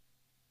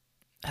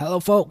Hello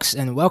folks,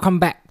 and welcome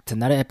back to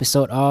another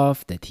episode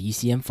of the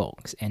TCM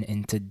folks. And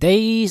in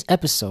today's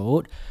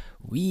episode,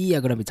 we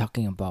are going to be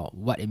talking about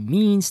what it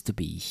means to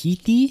be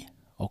heaty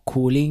or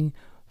cooling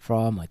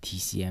from a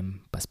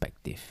TCM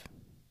perspective.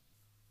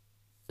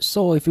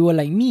 So if you were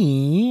like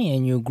me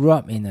and you grew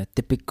up in a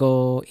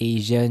typical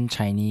Asian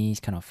Chinese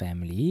kind of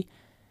family,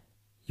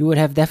 you would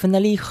have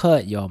definitely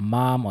heard your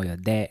mom or your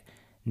dad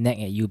nag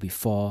at you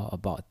before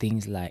about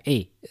things like,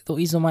 hey,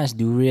 don't eat so much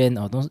durian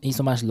or don't eat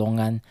so much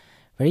longan,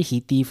 very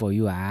heaty for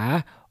you,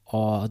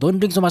 or don't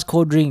drink so much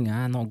cold drink,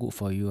 not good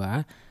for you.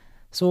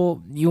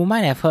 So you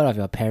might have heard of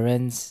your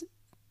parents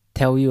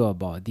tell you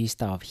about these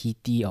type of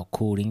heaty or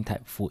cooling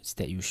type foods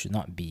that you should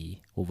not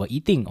be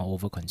overeating or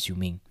over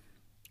consuming.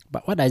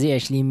 But what does it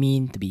actually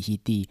mean to be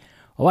heaty?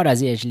 Or what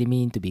does it actually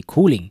mean to be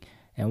cooling?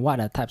 And what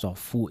are types of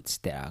foods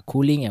that are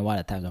cooling and what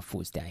are types of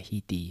foods that are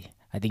heaty?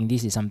 I think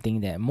this is something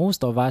that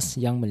most of us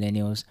young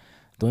millennials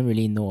don't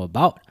really know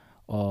about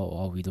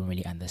or we don't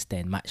really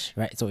understand much,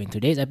 right? So in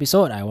today's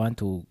episode, I want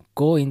to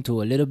go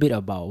into a little bit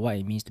about what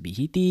it means to be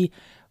heaty,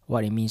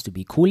 what it means to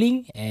be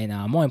cooling, and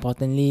more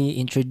importantly,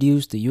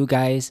 introduce to you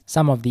guys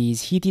some of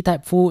these heaty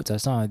type foods or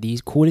some of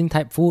these cooling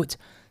type foods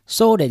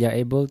so that you're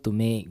able to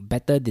make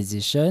better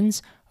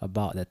decisions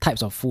about the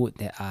types of food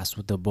that are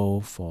suitable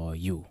for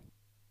you.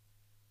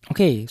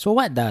 Okay, so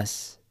what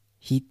does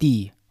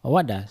heaty or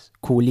what does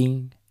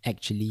cooling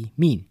actually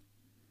mean?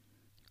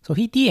 So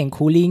heaty and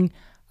cooling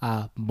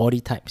are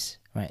body types,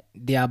 right?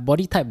 They are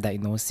body type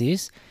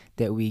diagnoses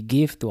that we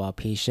give to our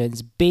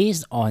patients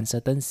based on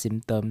certain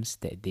symptoms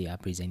that they are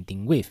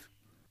presenting with.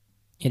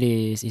 It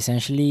is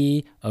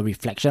essentially a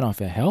reflection of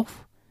your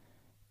health,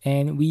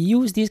 and we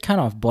use this kind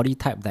of body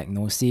type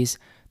diagnosis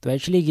to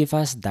actually give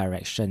us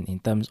direction in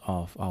terms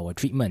of our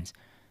treatments.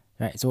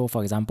 Right, so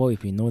for example,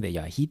 if we know that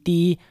you're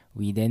heaty,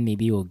 we then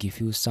maybe will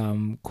give you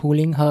some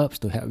cooling herbs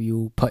to help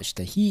you purge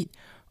the heat.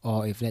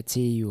 Or if let's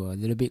say you're a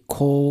little bit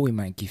cold, we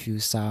might give you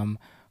some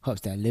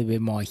herbs that are a little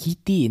bit more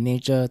heaty in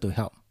nature to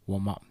help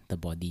warm up the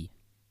body.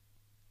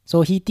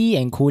 So heaty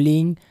and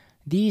cooling,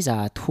 these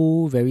are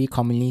two very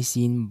commonly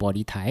seen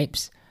body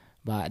types.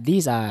 But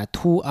these are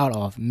two out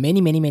of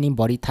many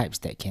body types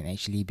that can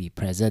actually be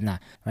present.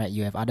 Right?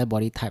 You have other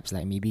body types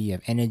like maybe you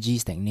have energy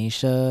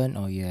stagnation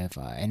or you have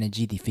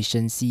energy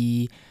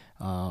deficiency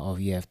or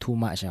you have too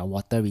much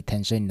water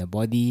retention in the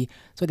body.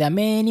 So there are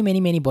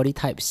many body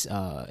types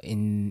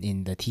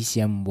in the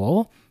TCM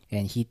world,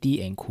 and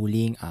heaty and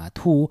cooling are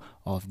two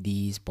of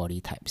these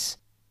body types.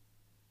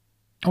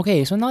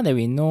 Okay, so now that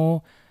we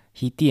know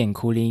heaty and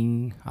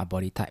cooling are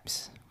body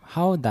types,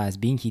 how does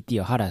being heaty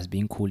or how does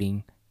being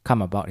cooling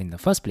come about in the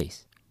first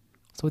place?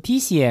 So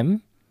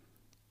TCM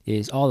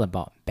is all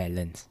about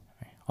balance,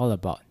 right? All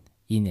about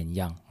yin and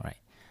yang, right?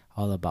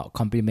 All about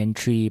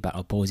complementary but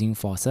opposing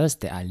forces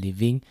that are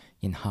living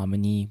in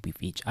harmony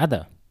with each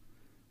other.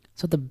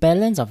 So the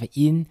balance of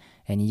yin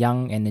and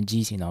yang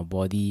energies in our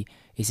body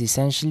is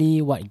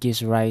essentially what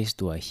gives rise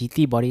to a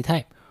heaty body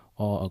type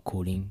or a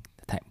cooling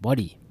type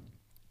body.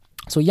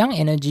 So yang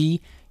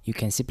energy, you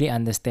can simply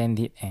understand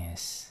it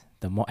as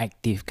the more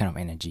active kind of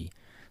energy.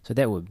 So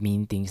that would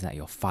mean things like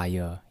your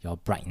fire, your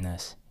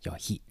brightness, your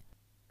heat.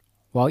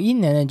 While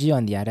yin energy,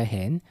 on the other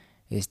hand,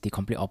 is the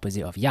complete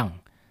opposite of yang.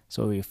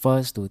 So it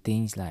refers to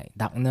things like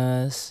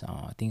darkness,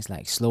 things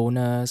like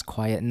slowness,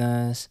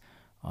 quietness,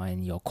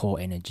 and your core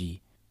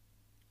energy.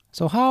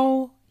 So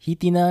how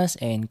heatiness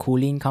and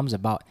cooling comes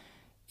about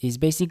is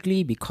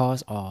basically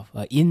because of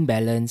an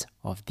imbalance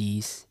of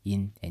these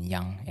yin and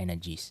yang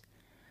energies.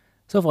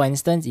 So for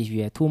instance, if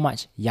you have too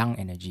much yang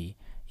energy,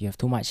 you have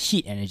too much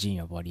heat energy in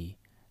your body,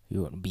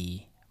 you would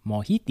be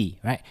more heaty,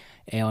 right?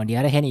 And on the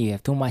other hand, if you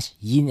have too much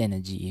yin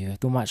energy, you have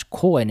too much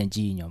cold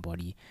energy in your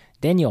body,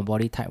 then your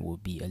body type will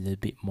be a little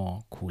bit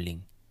more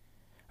cooling.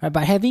 Right?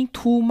 But having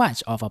too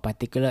much of a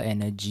particular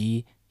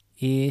energy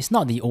is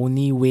not the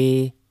only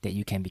way that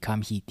you can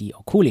become heaty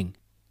or cooling.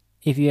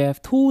 If you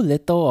have too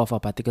little of a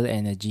particular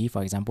energy,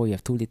 for example, you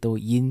have too little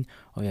yin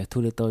or you have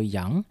too little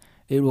yang,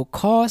 it will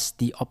cause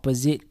the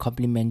opposite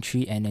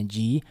complementary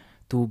energy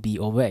to be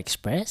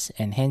overexpressed,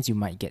 and hence you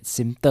might get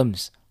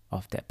symptoms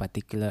of that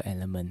particular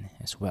element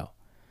as well.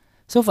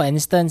 So for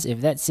instance,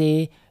 if let's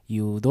say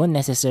you don't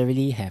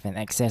necessarily have an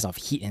excess of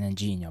heat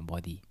energy in your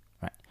body,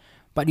 right?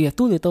 But you have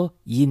too little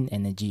yin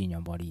energy in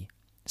your body,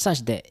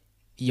 such that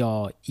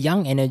your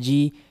yang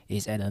energy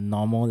is at a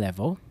normal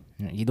level.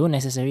 You don't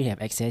necessarily have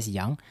excess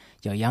yang,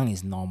 your yang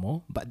is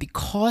normal, but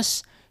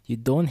because you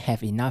don't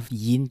have enough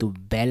yin to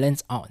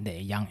balance out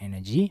that yang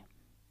energy,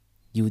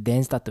 you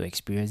then start to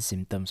experience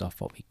symptoms of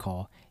what we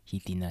call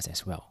heatiness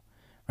as well.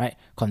 Right?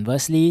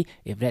 Conversely,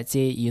 if let's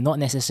say you not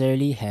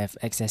necessarily have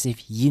excessive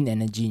yin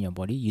energy in your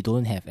body, you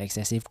don't have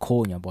excessive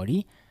cold in your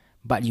body,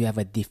 but you have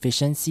a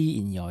deficiency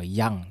in your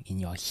yang, in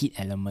your heat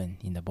element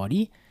in the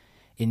body,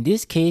 in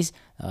this case,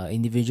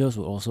 individuals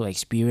will also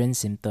experience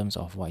symptoms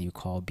of what you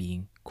call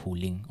being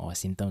cooling or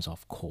symptoms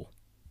of cold.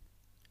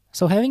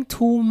 So having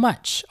too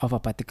much of a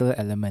particular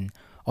element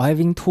or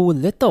having too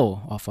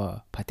little of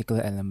a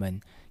particular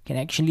element can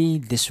actually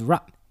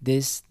disrupt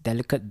this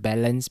delicate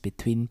balance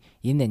between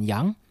yin and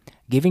yang,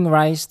 giving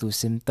rise to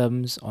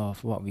symptoms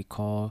of what we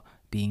call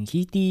being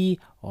heaty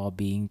or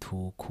being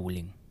too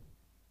cooling.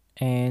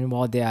 And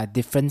while there are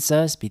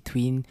differences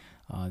between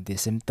the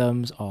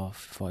symptoms of,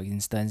 for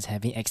instance,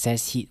 having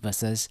excess heat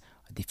versus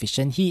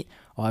deficient heat,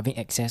 or having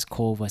excess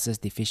cold versus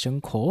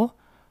deficient cold,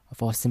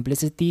 for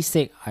simplicity's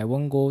sake, I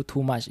won't go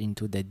too much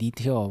into the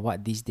detail of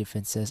what these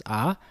differences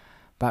are,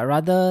 but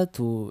rather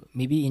to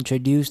maybe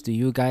introduce to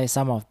you guys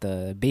some of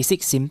the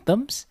basic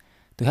symptoms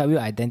to help you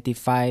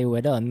identify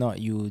whether or not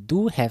you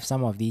do have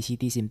some of these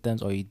heaty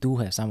symptoms or you do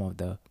have some of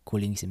the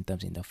cooling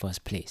symptoms in the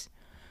first place.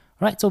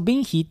 Right, so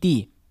being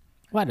heaty,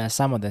 what are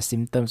some of the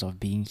symptoms of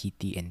being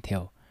heaty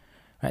entail?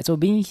 Right, so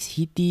being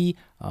heaty,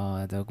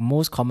 the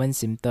most common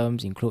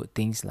symptoms include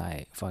things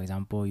like, for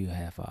example, you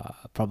have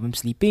problem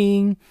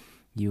sleeping,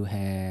 you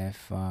have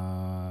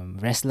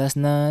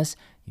restlessness,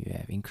 you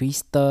have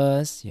increased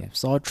thirst, you have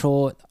sore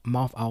throat,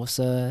 mouth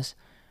ulcers.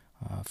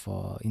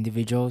 For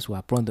individuals who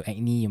are prone to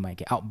acne, you might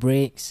get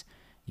outbreaks.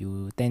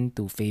 You tend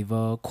to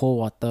favor cold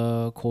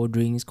water, cold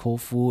drinks,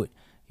 cold food.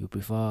 You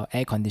prefer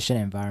air-conditioned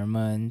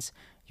environments.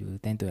 You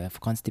tend to have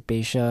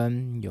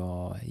constipation.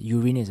 Your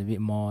urine is a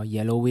bit more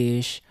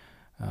yellowish.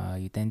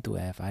 You tend to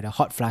have either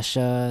hot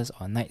flushes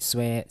or night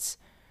sweats.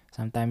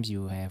 Sometimes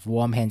you have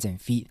warm hands and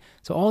feet.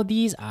 So all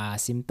these are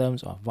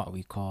symptoms of what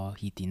we call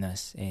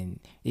heatiness. And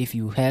if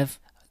you have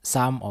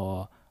some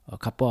or a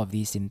couple of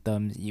these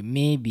symptoms, it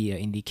may be an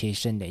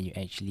indication that you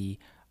actually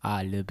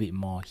are a little bit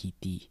more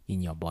heaty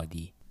in your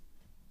body.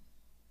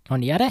 On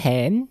the other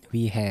hand,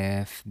 we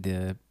have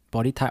the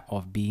body type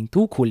of being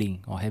too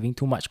cooling or having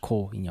too much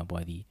cold in your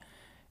body.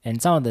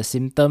 And some of the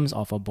symptoms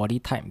of a body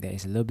type that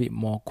is a little bit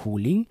more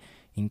cooling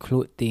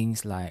include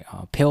things like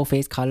pale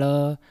face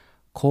color,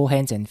 cold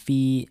hands and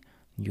feet,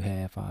 you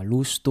have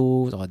loose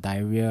stools or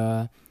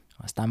diarrhea,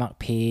 stomach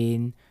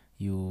pain,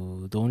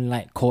 you don't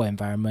like cold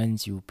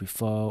environments, you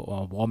prefer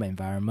warm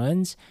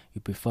environments,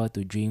 you prefer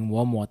to drink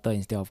warm water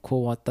instead of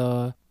cold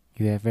water,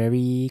 you have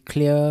very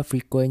clear,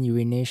 frequent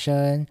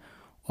urination,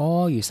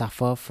 or you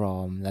suffer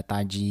from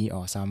lethargy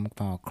or some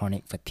kind of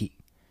chronic fatigue.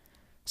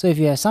 So if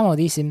you have some of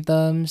these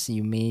symptoms,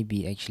 you may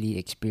be actually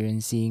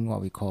experiencing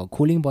what we call a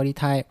cooling body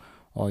type,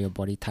 or your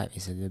body type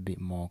is a little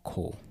bit more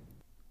cold.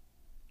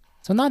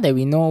 So now that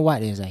we know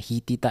what is a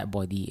heaty type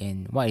body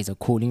and what is a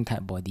cooling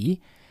type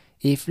body,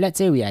 if let's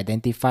say we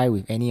identify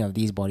with any of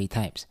these body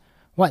types,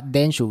 what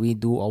then should we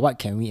do, or what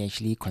can we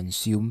actually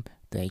consume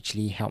to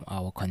actually help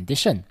our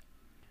condition?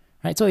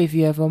 Right, so if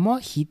you have a more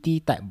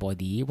heaty type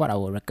body, what I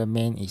would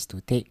recommend is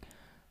to take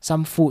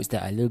some foods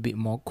that are a little bit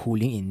more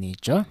cooling in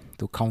nature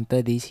to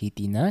counter this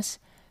heatiness,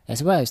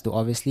 as well as to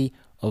obviously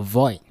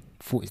avoid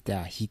foods that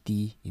are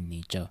heaty in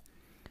nature.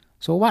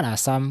 So what are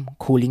some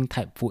cooling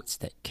type foods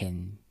that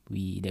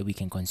we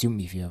can consume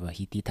if you have a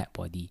heaty type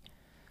body?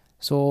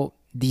 So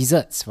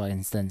desserts, for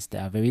instance,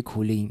 that are very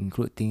cooling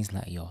include things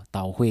like your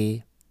tau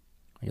hui,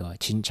 your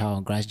chin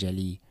chow grass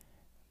jelly,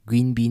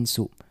 green bean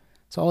soup.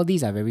 So all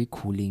these are very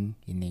cooling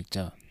in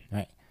nature,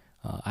 right?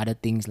 Other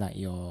things like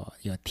your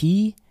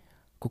tea,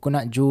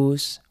 coconut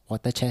juice,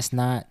 water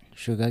chestnut,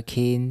 sugar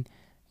cane,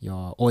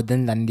 your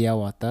Oden Landia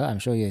water. I'm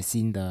sure you have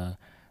seen the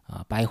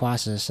白花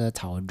石荽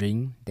Cao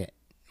drink, that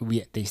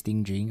weird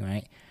tasting drink,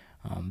 right?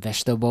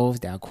 Vegetables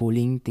that are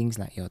cooling, things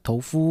like your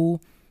tofu,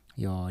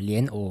 your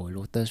莲藕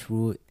lotus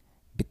root,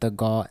 bitter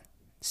gourd,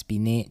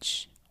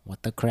 spinach,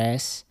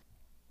 watercress.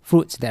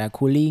 Fruits that are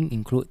cooling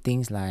include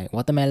things like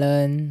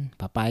watermelon,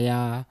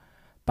 papaya,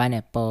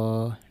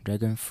 pineapple,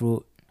 dragon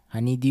fruit,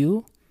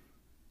 honeydew.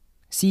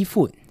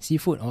 Seafood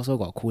also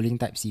got cooling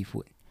type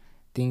seafood.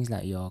 Things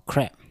like your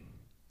crab,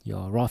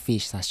 your raw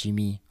fish,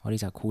 sashimi, all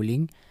these are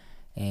cooling.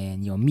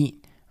 And your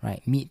meat,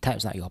 right? Meat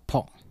types like your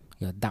pork,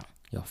 your duck,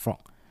 your frog.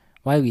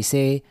 Why we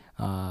say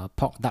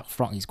pork, duck,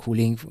 frog is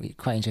cooling,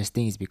 quite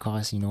interesting, is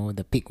because,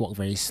 the pig walk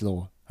very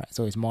slow, right?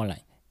 So it's more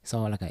like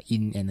sort of like an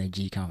yin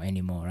energy kind of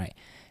animal, right?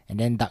 And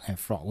then duck and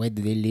frog, where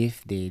do they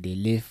live? They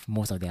live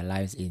most of their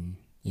lives in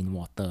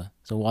water.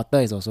 So water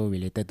is also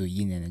related to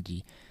yin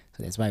energy.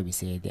 So that's why we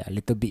say they are a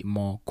little bit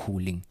more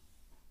cooling.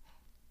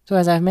 So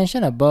as I've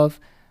mentioned above,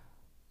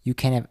 you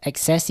can have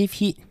excessive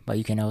heat, but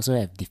you can also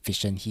have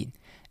deficient heat.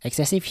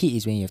 Excessive heat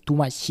is when you have too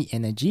much heat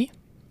energy.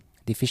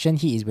 Deficient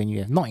heat is when you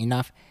have not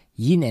enough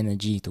yin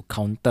energy to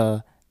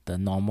counter the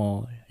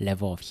normal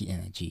level of heat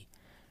energy.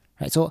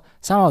 Right? So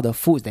some of the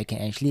foods that can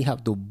actually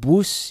help to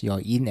boost your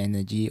yin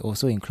energy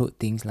also include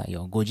things like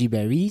your goji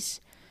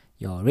berries,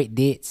 your red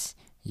dates,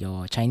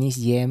 your Chinese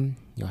yam,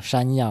 your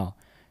shanyao,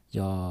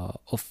 your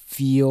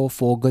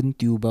Ophiophorgan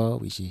tuber,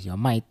 which is your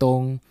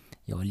maitong,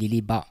 your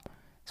lily bulb.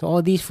 So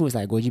all these foods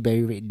like goji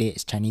berry, red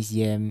dates, Chinese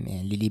yam,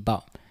 and lily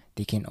bulb,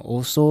 they can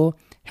also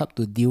help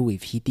to deal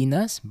with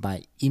heatiness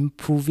by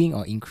improving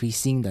or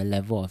increasing the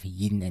level of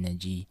yin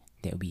energy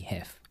that we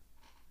have.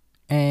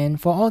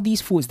 And for all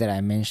these foods that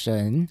I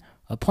mentioned,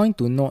 a point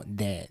to note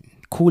that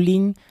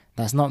cooling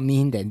does not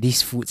mean that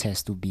these foods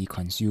has to be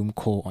consumed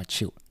cold or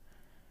chilled.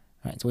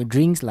 Right? So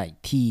drinks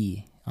like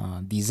tea,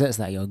 desserts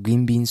like your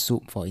green bean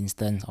soup, for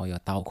instance, or your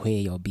tau hui,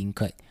 your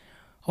beancurd,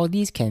 all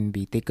these can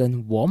be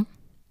taken warm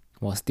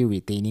while still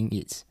retaining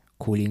its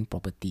cooling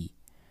property.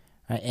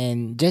 Right?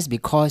 And just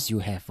because you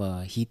have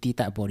a heaty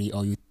type body,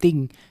 or you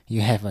think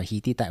you have a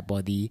heaty type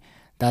body,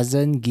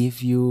 doesn't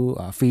give you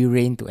free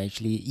rein to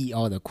actually eat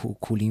all the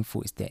cooling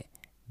foods that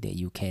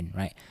you can,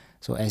 right?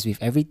 So as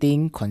with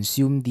everything,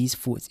 consume these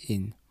foods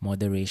in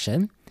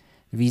moderation.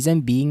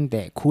 Reason being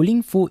that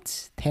cooling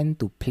foods tend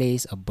to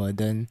place a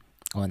burden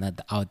on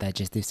our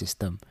digestive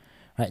system,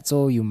 right?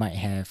 So you might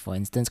have, for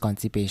instance,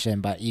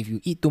 constipation, but if you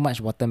eat too much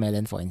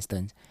watermelon, for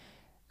instance,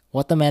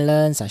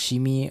 watermelon,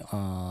 sashimi,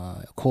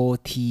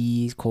 cold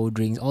teas, cold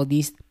drinks, all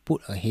these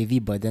put a heavy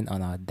burden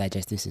on our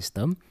digestive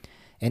system.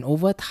 And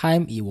over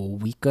time, it will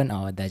weaken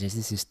our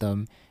digestive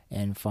system.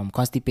 And from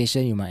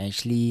constipation, you might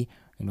actually,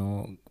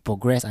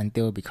 progress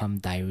until become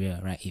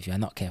diarrhea, right? If you're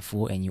not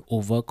careful and you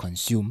over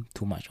consume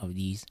too much of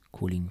these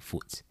cooling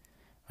foods,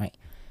 right?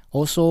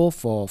 Also,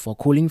 for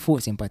cooling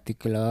foods in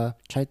particular,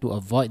 try to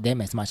avoid them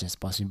as much as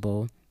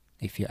possible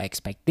if you're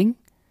expecting,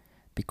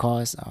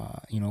 because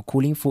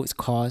cooling foods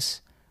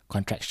cause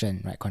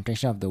contraction, right?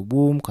 Contraction of the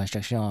womb,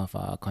 constriction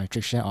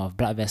of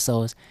blood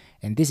vessels,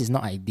 and this is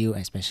not ideal,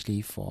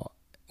 especially for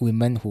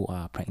women who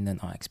are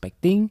pregnant or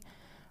expecting.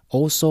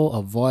 Also,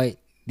 avoid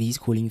these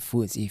cooling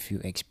foods if you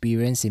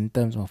experience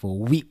symptoms of a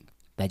weak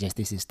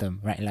digestive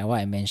system, right? Like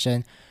what I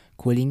mentioned,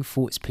 cooling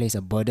foods place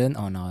a burden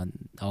on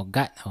our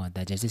gut, our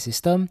digestive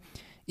system.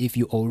 If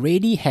you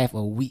already have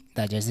a weak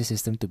digestive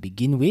system to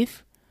begin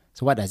with,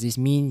 so what does this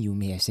mean? You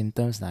may have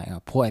symptoms like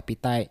poor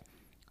appetite,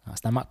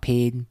 stomach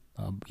pain,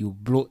 you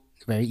bloat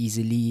very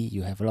easily,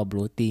 you have a lot of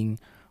bloating,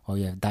 or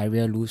you have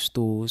diarrhea, loose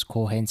stools,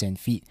 cold hands and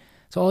feet.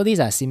 So all these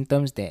are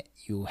symptoms that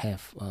you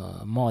have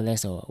more or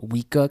less a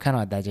weaker kind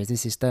of digestive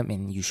system,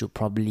 and you should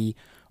probably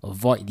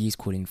avoid these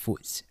cooling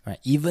foods, right?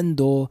 Even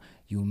though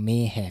you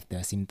may have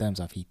the symptoms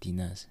of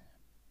heatiness.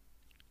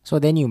 So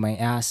then you might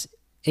ask,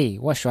 hey,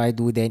 what should I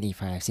do then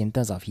if I have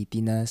symptoms of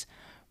heatiness,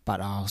 but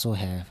I also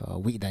have a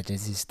weak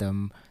digestive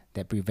system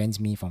that prevents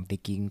me from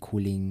taking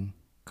cooling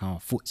kind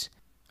of foods?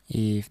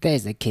 If that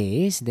is the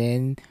case,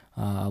 then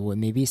I would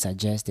maybe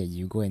suggest that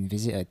you go and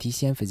visit a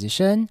TCM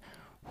physician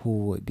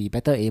who would be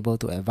better able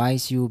to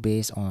advise you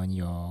based on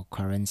your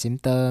current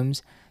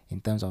symptoms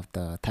in terms of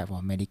the type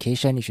of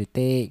medication you should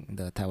take,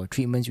 the type of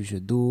treatments you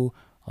should do,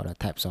 or the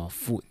types of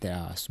food that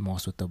are more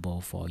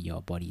suitable for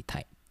your body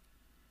type.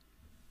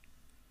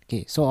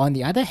 Okay, so on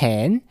the other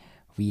hand,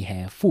 we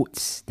have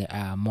foods that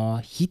are more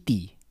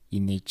heaty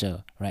in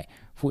nature, right?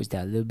 Foods that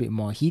are a little bit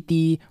more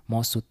heaty,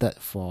 more suited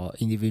for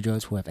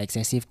individuals who have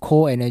excessive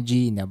cold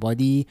energy in their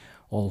body,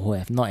 or who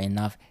have not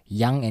enough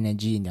yang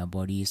energy in their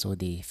body, so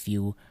they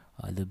feel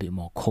a little bit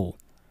more cold.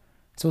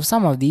 So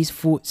some of these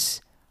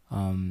foods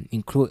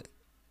include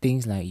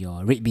things like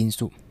your red bean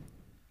soup,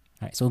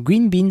 right? So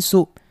green bean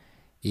soup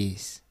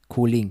is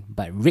cooling,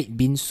 but red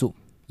bean soup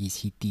is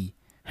heaty,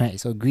 right?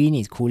 So green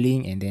is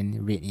cooling, and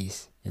then red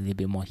is a little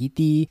bit more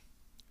heaty.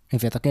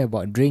 If you're talking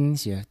about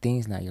drinks, you have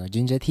things like your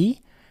ginger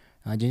tea.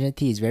 Ginger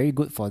tea is very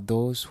good for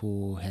those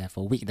who have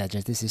a weak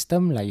digestive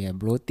system, like you have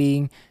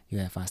bloating, you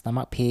have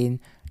stomach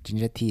pain.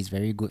 Ginger tea is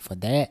very good for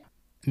that.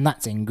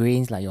 Nuts and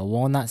grains like your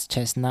walnuts,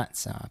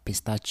 chestnuts,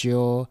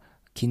 pistachio,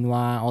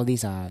 quinoa, all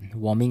these are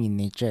warming in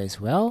nature as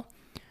well.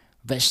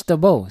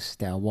 Vegetables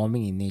that are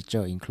warming in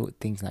nature include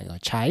things like your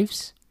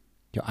chives,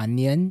 your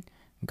onion,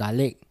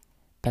 garlic,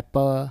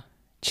 pepper,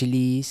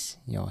 chilies,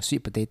 your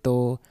sweet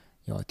potato,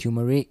 your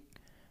turmeric.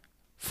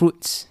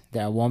 Fruits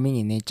that are warming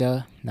in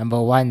nature,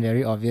 number one,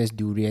 very obvious,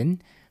 durian.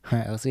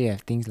 Also you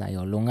have things like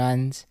your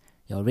longans,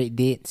 your red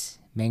dates,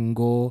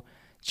 mango,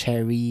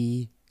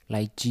 cherry,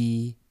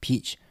 lychee,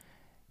 peach.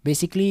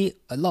 Basically,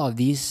 a lot of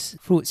these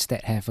fruits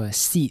that have a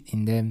seed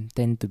in them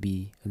tend to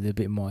be a little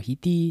bit more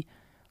heaty.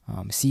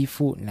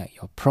 Seafood like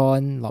your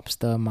prawn,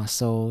 lobster,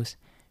 mussels,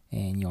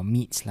 and your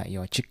meats like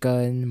your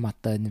chicken,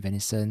 mutton,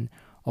 venison,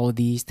 all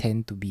these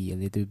tend to be a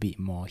little bit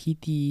more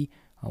heaty,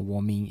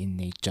 warming in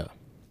nature.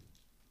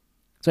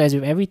 So as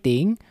with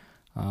everything,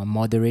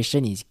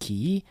 moderation is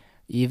key.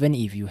 Even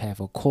if you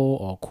have a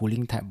cold or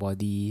cooling type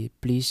body,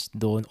 please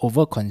don't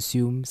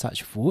overconsume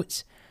such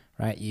foods,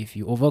 right? If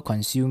you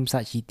overconsume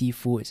such heaty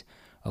foods,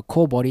 a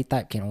cold body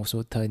type can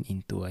also turn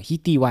into a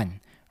heaty one,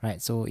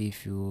 right? So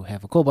if you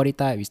have a cold body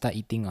type, you start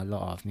eating a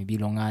lot of maybe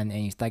longan,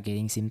 and you start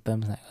getting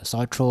symptoms like a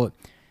sore throat,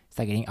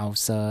 start getting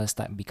ulcers,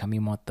 start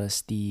becoming more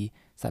thirsty,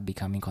 start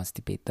becoming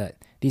constipated.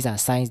 These are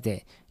signs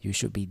that you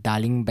should be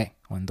dialing back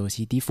on those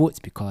heaty foods,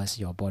 because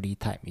your body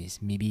type is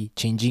maybe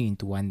changing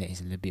into one that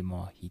is a little bit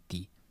more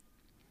heaty.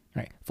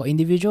 Right. For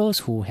individuals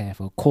who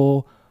have a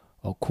cold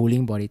or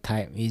cooling body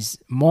type, it's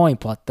more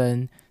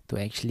important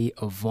to actually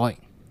avoid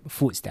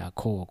foods that are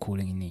cold or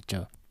cooling in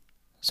nature.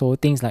 So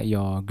things like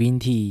your green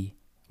tea,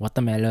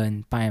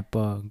 watermelon,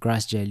 pineapple,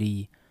 grass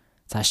jelly,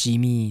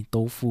 sashimi,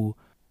 tofu,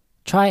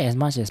 try as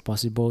much as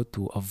possible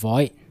to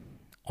avoid,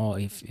 or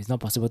if it's not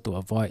possible to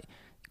avoid,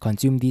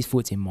 consume these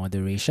foods in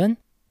moderation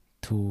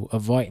to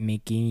avoid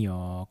making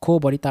your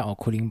cold body type or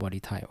cooling body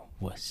type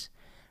worse.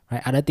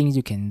 Right? Other things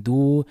you can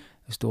do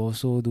is to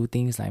also do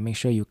things like make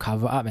sure you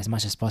cover up as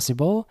much as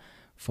possible.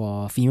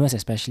 For females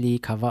especially,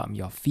 cover up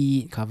your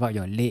feet, cover up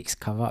your legs,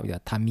 cover up your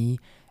tummy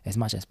as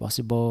much as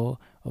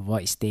possible.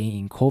 Avoid staying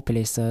in cold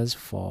places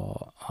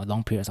for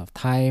long periods of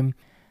time.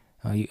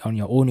 On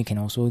your own, you can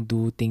also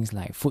do things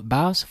like foot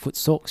baths, foot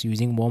soaks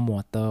using warm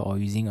water, or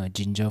using a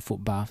ginger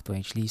foot bath to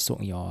actually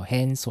soak your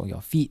hands, soak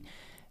your feet.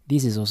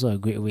 This is also a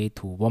great way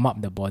to warm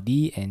up the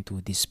body and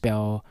to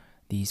dispel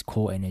these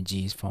cold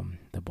energies from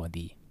the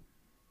body.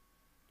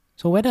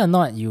 So whether or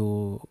not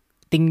you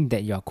think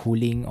that you're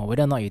cooling or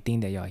whether or not you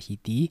think that you're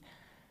heaty,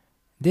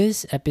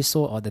 this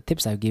episode or the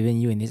tips I've given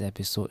you in this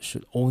episode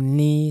should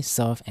only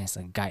serve as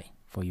a guide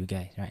for you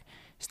guys, right?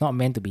 It's not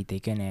meant to be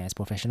taken as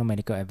professional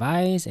medical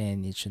advice,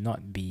 and it should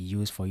not be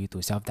used for you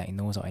to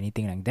self-diagnose or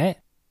anything like that.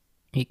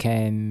 It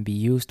can be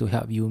used to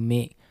help you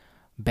make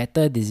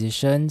better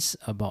decisions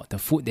about the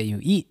food that you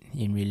eat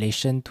in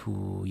relation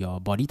to your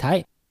body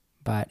type.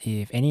 But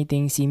if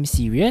anything seems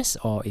serious,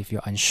 or if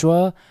you're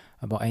unsure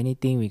about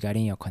anything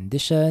regarding your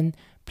condition,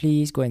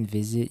 please go and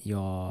visit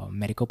your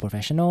medical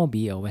professional,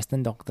 be it a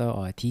Western doctor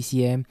or a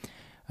TCM,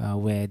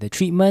 where the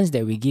treatments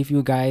that we give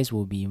you guys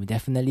will be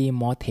definitely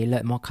more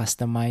tailored, more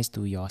customized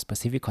to your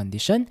specific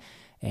condition,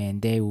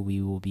 and there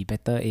we will be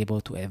better able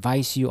to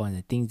advise you on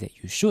the things that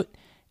you should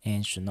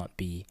and should not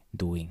be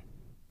doing.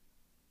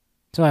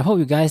 So I hope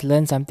you guys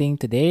learned something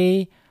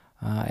today.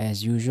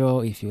 As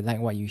usual, if you like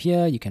what you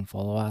hear, you can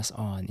follow us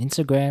on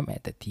Instagram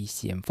at the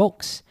TCM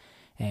Folks,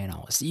 and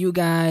I'll see you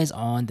guys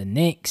on the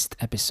next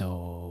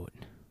episode.